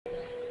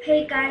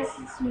Hey guys,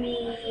 it's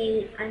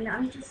me, and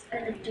I'm just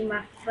gonna do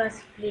my first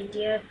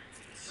video.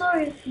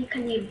 Sorry if you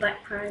can hear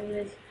background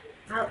noise.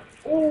 I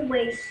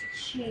always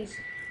choose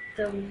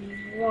the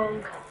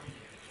wrong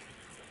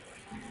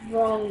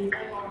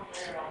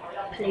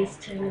place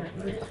to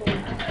record.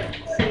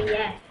 So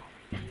yeah.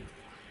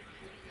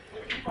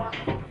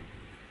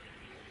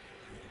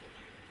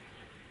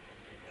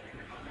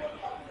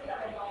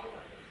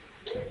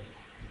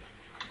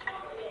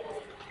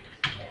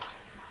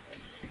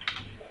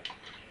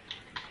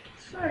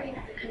 Sorry if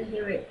you can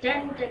hear it.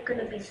 Then they're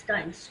gonna be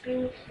starting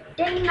screaming.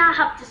 Then I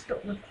have to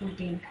stop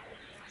recording.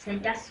 So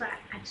that's why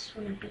I just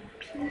wanna be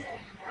peace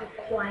and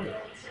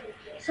quiet.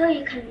 So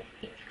if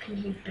you can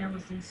hear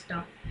bells and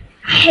stuff.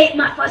 I hate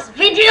my first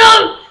video!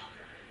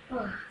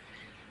 Oh,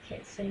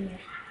 okay, so yeah.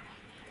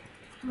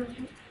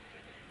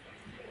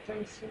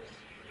 Friendships.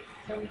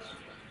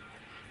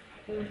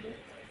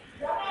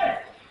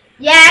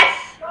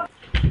 Yes!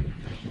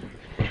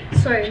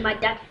 Sorry, my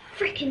dad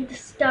freaking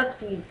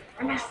disturbed me,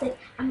 and I said,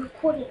 "I'm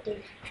recording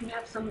this. Can I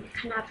have some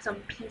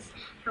peace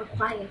and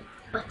quiet?"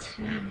 But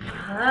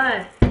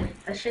no,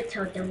 I should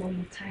tell them one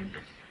more time.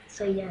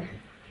 So yeah,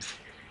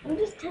 I'm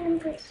just telling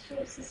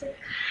Bitstrips is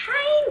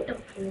kind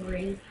of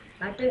boring.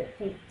 I don't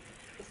think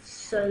it's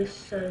so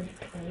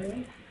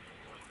boring.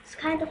 It's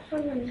kind of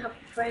fun when you have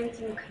friends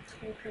and you can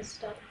talk and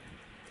stuff.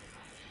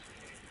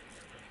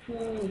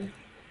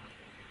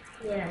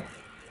 Yeah,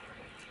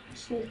 I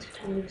just need to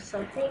tell you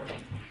something.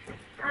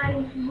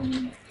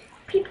 And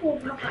people will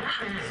probably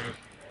ask,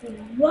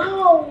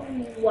 whoa,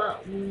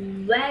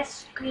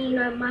 where's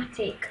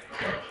Screenomatic?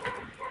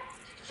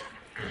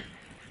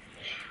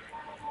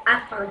 I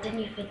found a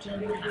new video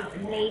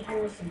without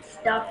labels and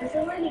stuff. It's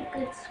a really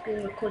good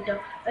screen recorder,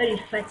 only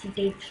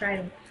 30-day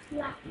trial. I'm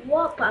like,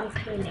 what? But I'm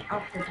paying it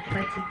after the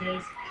 30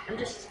 days. I'm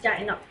just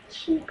starting up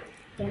cheap,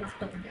 then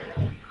after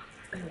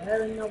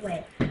blown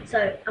away.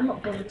 So I'm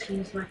not bothered to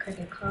use my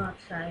credit card,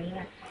 so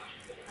yeah.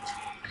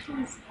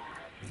 Please.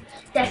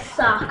 There's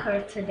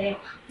soccer today.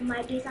 Oh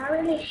my days, I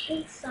really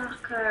hate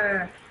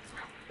soccer.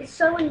 It's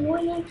so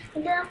annoying,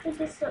 and then after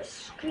they start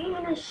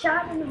screaming and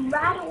shouting and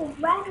rattle.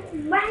 I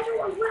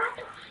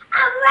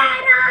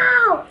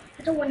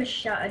don't want to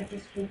shout at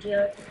this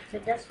video, so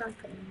that's why I'm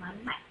putting my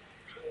mic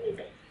a tiny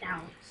bit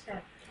down. So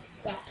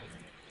yeah,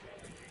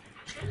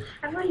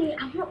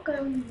 I'm not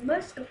going.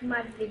 Most of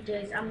my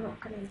videos, I'm not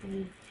going to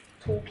be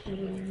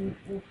talking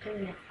or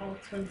putting it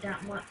out on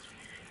that much,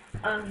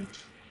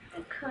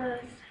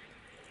 because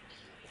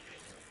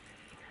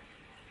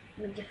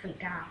I'm a different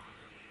gal.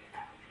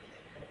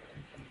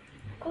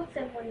 Of course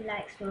everyone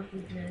likes my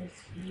videos,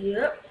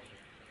 yep,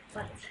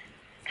 but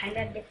kind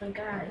of different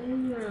guy.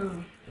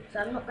 So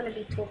I'm not going to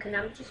be talking,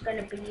 I'm just going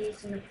to be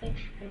using the thing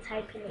and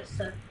typing it,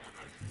 so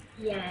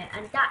yeah,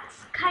 and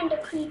that's kind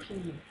of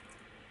creepy.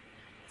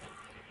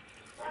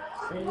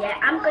 So yeah,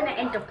 I'm going to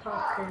end the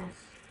part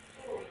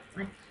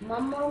because my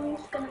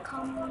mom's going to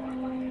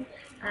come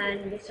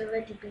and it's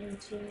already been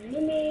 2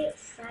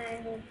 minutes,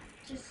 and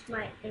just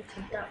my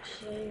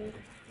introduction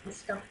and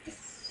stuff. This